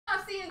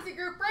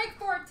Multi Group break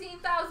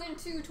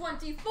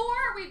 14,224.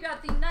 We've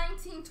got the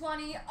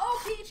 1920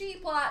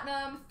 OPC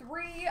Platinum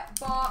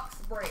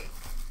 3-box break.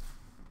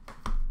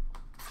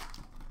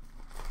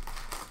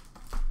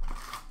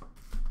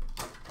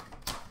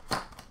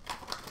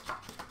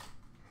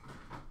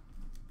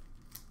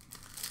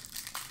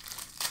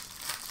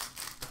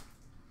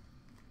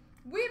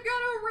 We've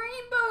got a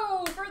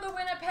rainbow for the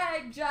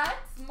Winnipeg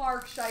Jets,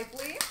 Mark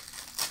Scheifele.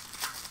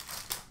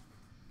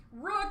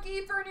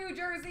 Rookie for New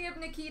Jersey of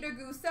Nikita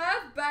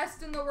Gusev.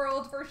 Best in the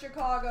world for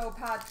Chicago,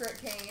 Patrick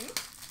Kane.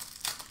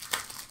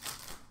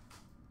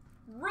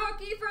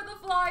 Rookie for the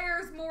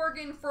Flyers,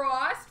 Morgan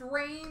Frost.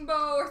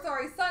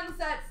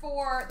 Sunset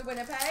for the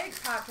Winnipeg,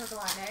 Patrick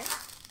Laine.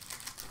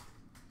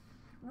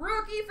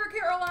 Rookie for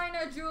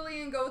Carolina,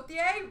 Julien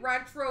Gauthier.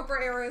 Retro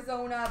for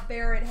Arizona,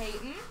 Barrett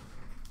Hayton.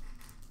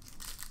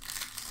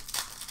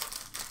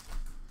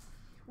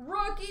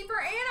 Rookie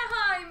for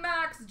Anaheim,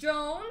 Max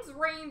Jones.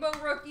 Rainbow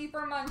rookie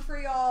for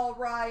Montreal,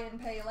 Ryan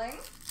Poehling.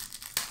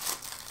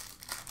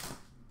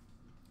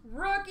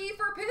 Rookie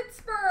for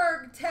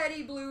Pittsburgh,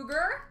 Teddy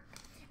Blueger.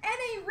 And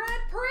a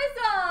red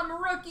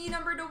prism, rookie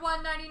number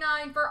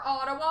 /199 for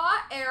Ottawa,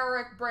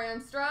 Eric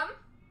Brandstrom.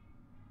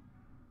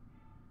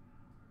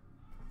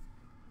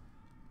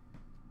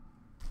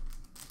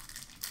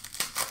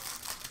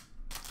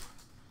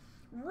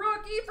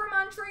 Rookie for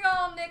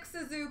Montreal, Nick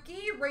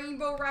Suzuki.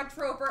 Rainbow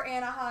retro for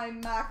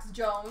Anaheim, Max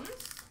Jones.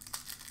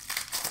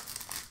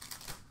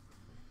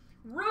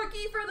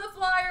 Rookie for the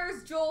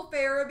Flyers, Joel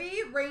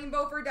Farabee.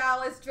 Rainbow for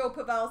Dallas, Joe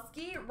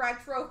Pavelski.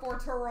 Retro for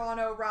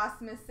Toronto,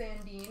 Rasmus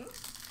Sandin.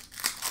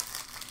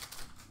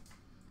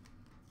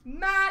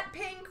 Matte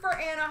pink for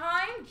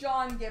Anaheim,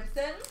 John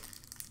Gibson.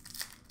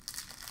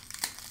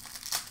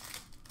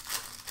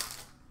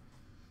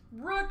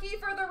 Rookie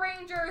for the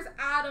Rangers,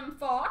 Adam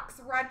Fox.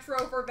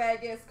 Retro for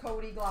Vegas,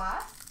 Cody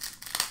Glass.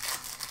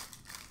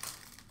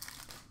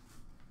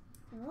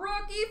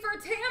 Rookie for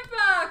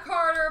Tampa,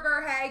 Carter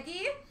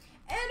Verhaeghe.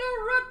 And a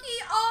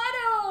rookie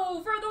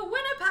auto for the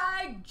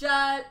Winnipeg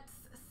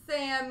Jets,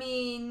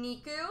 Sami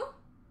Niku.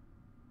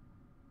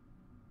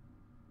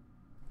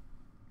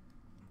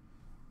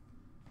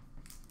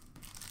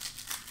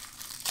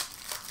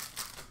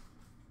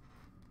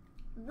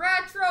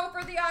 Retro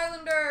for the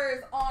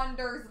Islanders,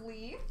 Anders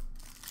Lee.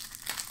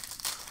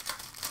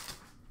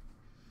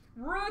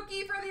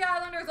 Rookie for the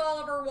Islanders,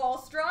 Oliver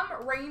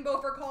Wahlstrom.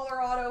 Rainbow for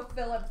Colorado,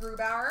 Philip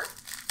Grubauer.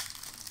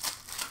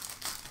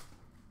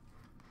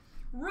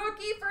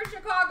 Rookie for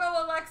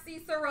Chicago,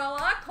 Alexi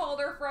Sorella.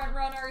 Calder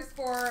frontrunners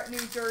for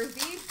New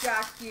Jersey,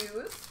 Jack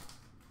Hughes.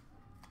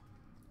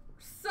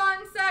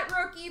 Sunset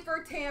rookie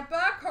for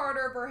Tampa,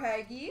 Carter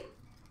Verhaeghe.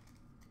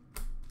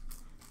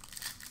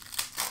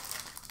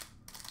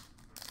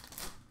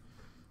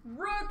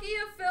 Rookie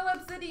of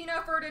Philip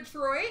Zadina for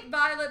Detroit.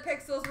 Violet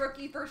Pixels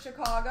rookie for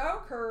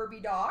Chicago,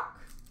 Kirby Dach.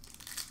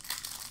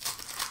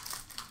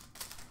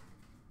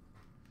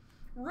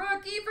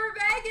 Rookie for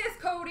Vegas,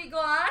 Cody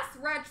Glass.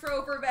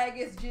 Retro for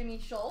Vegas, Jimmy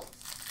Schultz.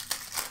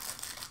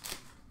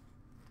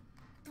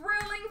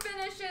 Thrilling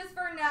finishes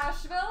for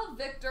Nashville,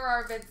 Victor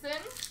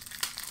Arvidsson.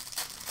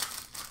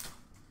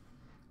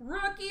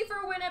 Rookie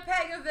for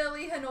Winnipeg,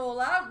 Ville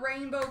Heinola.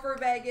 Rainbow for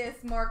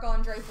Vegas,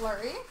 Marc-Andre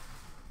Fleury.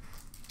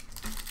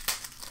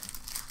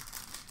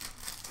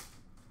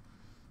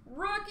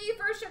 Rookie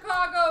for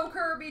Chicago,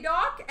 Kirby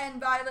Dach. And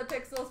Violet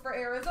Pixels for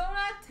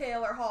Arizona,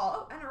 Taylor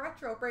Hall. And a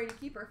retro Brady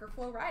Keeper for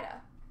Flo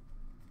Rida.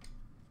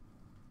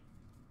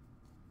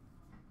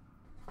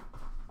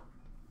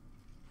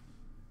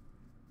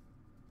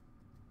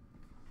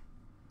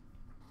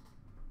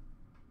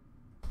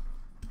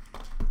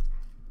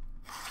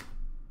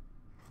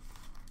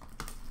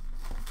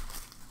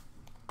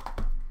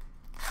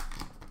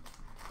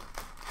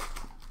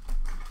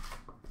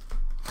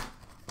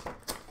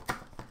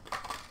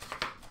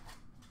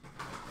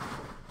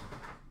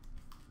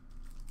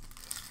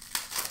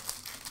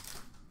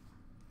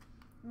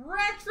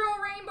 Retro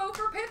rainbow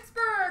for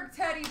Pittsburgh,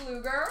 Teddy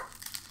Blueger.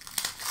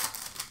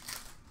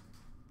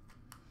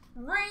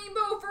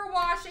 Rainbow for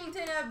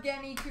Washington,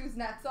 Evgeny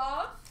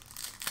Kuznetsov.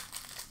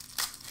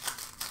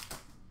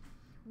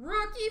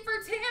 Rookie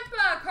for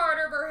Tampa,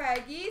 Carter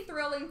Verhaeghe.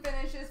 Thrilling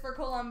finishes for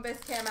Columbus,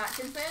 Cam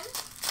Atkinson.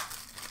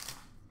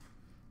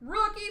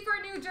 Rookie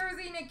for New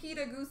Jersey,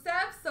 Nikita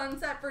Gusev.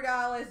 Sunset for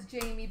Dallas,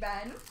 Jamie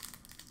Benn.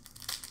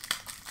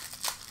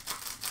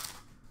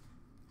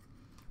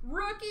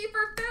 Rookie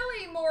for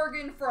Philly,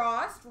 Morgan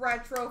Frost.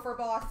 Retro for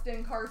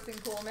Boston, Carson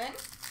Coleman.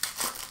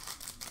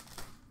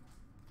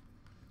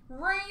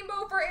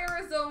 Rainbow for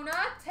Arizona,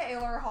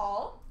 Taylor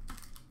Hall.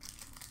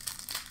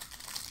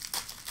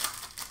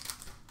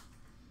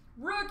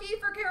 Rookie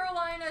for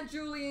Carolina,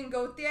 Julien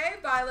Gauthier.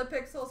 Violet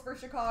Pixels for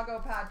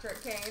Chicago,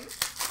 Patrick Kane.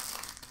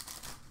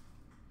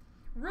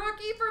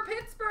 Rookie for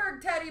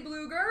Pittsburgh, Teddy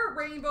Blueger.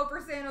 Rainbow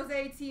for San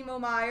Jose, Timo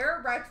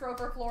Meier. Retro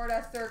for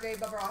Florida, Sergei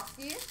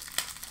Bobrovsky.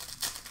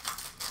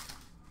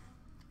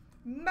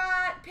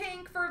 Matte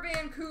pink for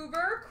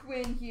Vancouver,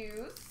 Quinn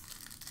Hughes.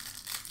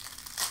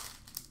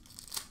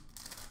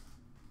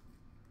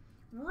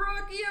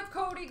 Rookie of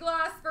Cody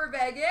Glass for for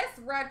Vegas.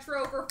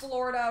 Retro for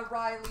Florida,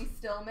 Riley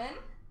Stillman.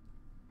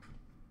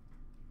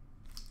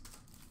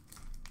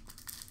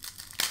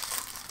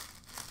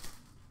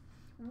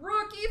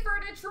 Rookie for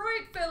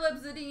Detroit,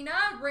 Philip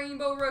Zadina.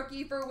 Rainbow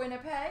rookie for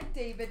Winnipeg,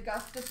 David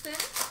Gustafson.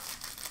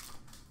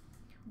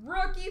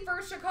 Rookie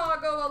for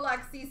Chicago,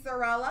 Alexi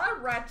Sorella.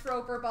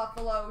 Retro for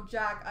Buffalo,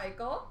 Jack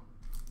Eichel.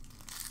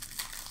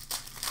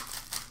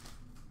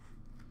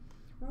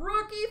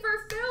 Rookie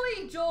for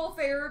Philly, Joel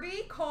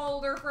Farabee.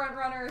 Calder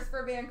frontrunners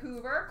for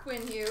Vancouver,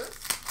 Quinn Hughes.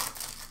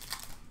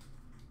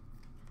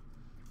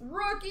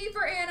 Rookie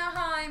for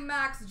Anaheim,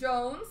 Max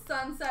Jones.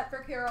 Sunset for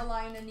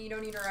Carolina,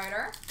 Nito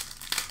Niederreiter.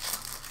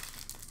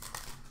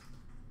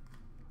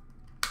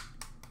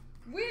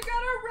 We've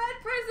got a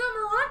Red Prism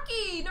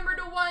rookie, number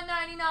to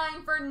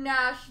 199 for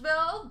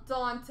Nashville,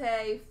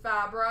 Dante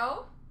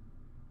Fabro.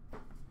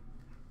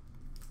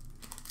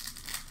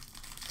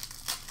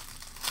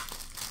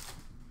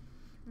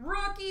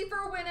 Rookie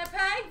for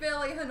Winnipeg, Ville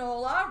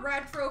Heinola.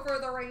 Retro for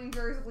the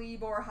Rangers,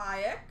 Libor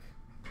Hayek.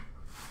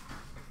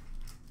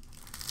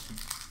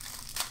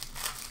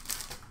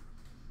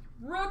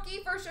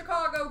 Rookie for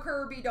Chicago,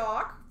 Kirby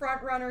Dach.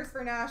 Front runners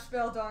for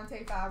Nashville,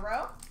 Dante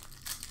Fabro.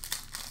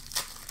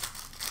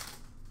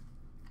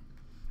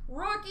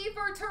 Rookie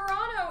for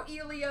Toronto,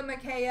 Ilya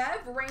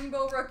Mikheyev.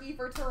 Rainbow rookie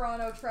for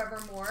Toronto,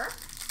 Trevor Moore.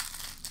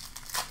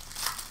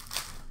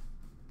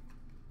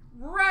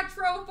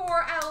 Retro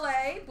for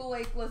LA,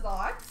 Blake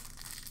Lizotte.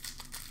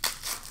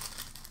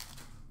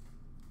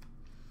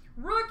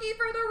 Rookie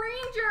for the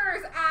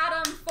Rangers,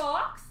 Adam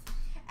Fox.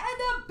 And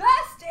the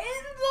best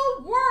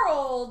in the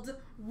world,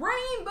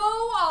 rainbow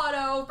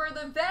auto for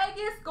the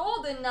Vegas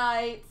Golden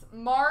Knights,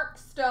 Mark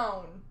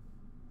Stone.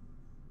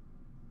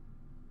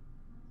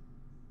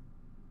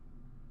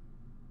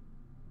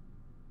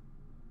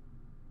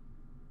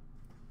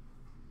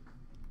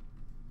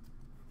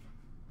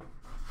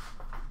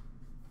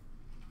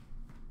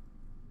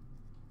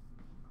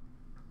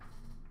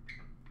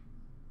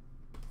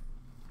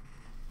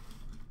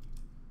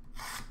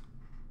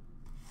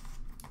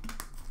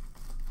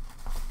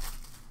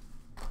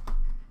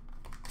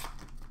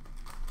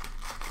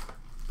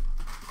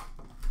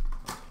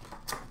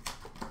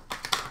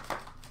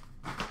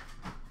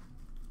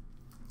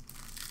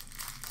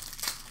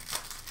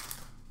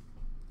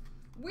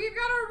 We've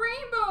got a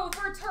rainbow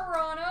for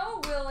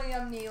Toronto,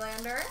 William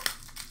Nylander.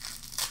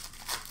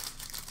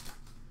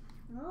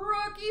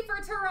 Rookie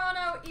for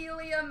Toronto,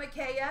 Ilya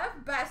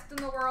Mikheyev. Best in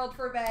the world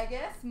for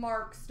Vegas,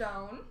 Mark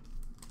Stone.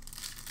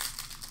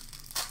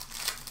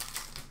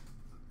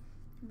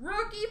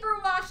 Rookie for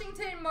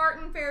Washington,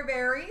 Martin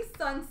Fairbury.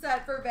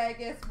 Sunset for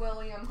Vegas,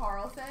 William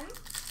Karlsson.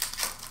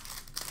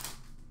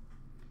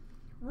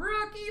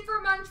 Rookie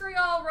for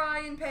Montreal,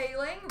 Ryan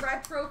Poehling.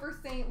 Retro for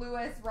St.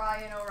 Louis,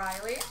 Ryan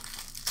O'Reilly.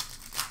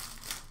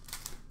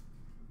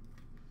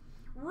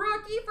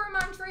 Rookie for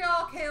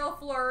Montreal, Cale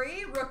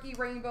Fleury. Rookie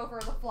rainbow for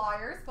the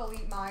Flyers,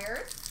 Philippe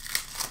Myers.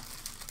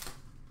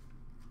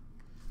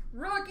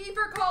 Rookie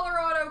for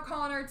Colorado,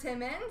 Connor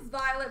Timmins.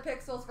 Violet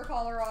pixels for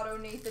Colorado,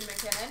 Nathan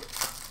McKinnon.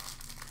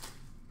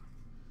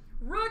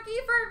 Rookie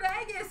for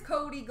Vegas,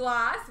 Cody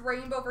Glass.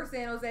 Rainbow for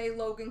San Jose,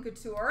 Logan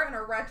Couture. And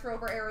a retro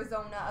for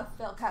Arizona of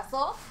Phil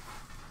Kessel.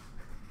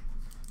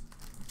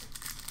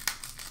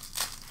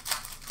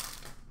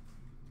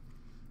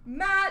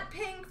 Matte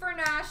pink for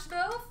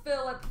Nashville,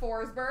 Philip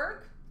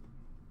Forsberg.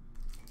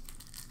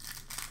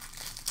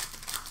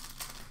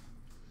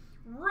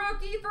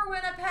 Rookie for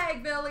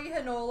Winnipeg, Ville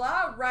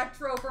Heinola.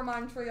 Retro for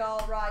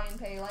Montreal, Ryan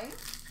Poehling.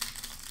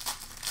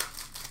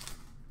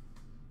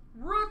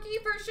 Rookie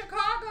for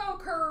Chicago,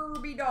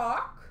 Kirby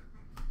Dach.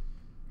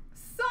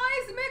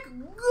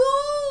 Seismic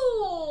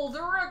Gold!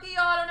 Rookie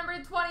auto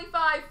number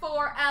 25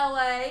 for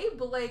LA,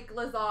 Blake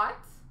Lizotte.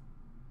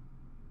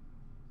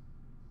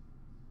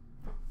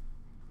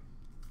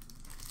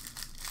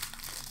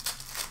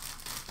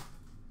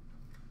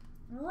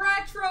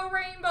 Retro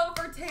rainbow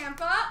for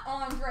Tampa,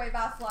 Andre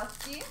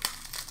Vasilevsky.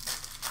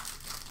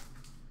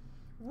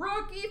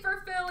 Rookie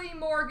for Philly,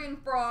 Morgan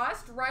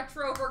Frost.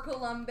 Retro for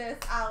Columbus,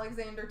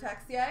 Alexander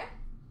Texier.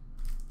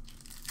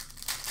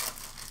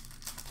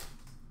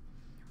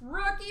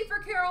 Rookie for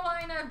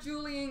Carolina,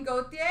 Julien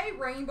Gauthier.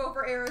 Rainbow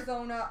for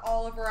Arizona,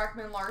 Oliver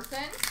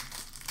Ekman-Larsson.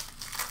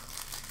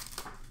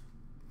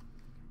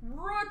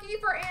 Rookie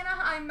for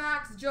Anaheim,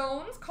 Max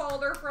Jones.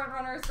 Calder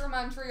frontrunners for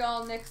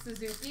Montreal, Nick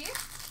Suzuki.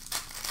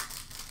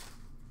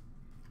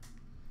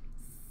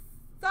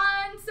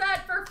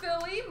 Sunset for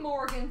Philly,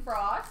 Morgan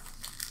Frost.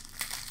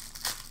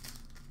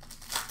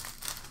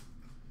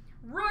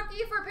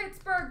 Rookie for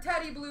Pittsburgh,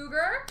 Teddy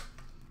Bluger.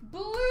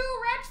 Blue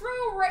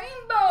Retro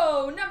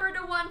Rainbow, number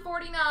to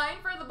 149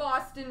 for the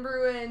Boston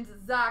Bruins,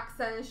 Zach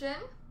Senyshyn.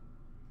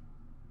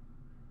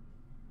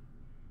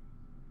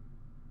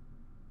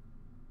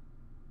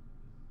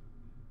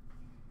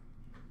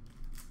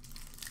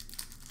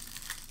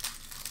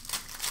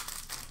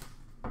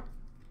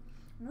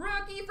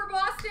 Rookie for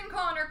Boston,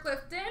 Connor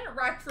Clifton.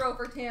 Retro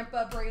for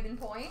Tampa, Braden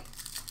Point.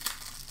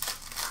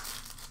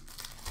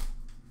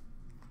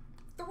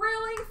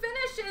 Thrilling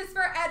finishes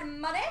for Ed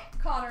Money.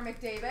 Connor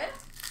McDavid.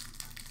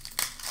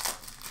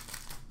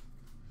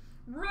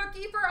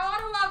 Rookie for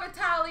Ottawa,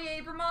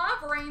 Vitaly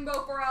Abramov.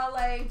 Rainbow for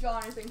LA,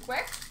 Jonathan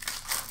Quick.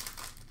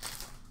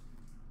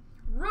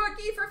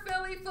 Rookie for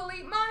Philly,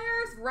 Philippe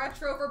Myers.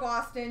 Retro for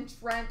Boston,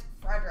 Trent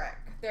Frederick.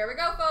 There we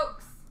go,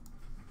 folks.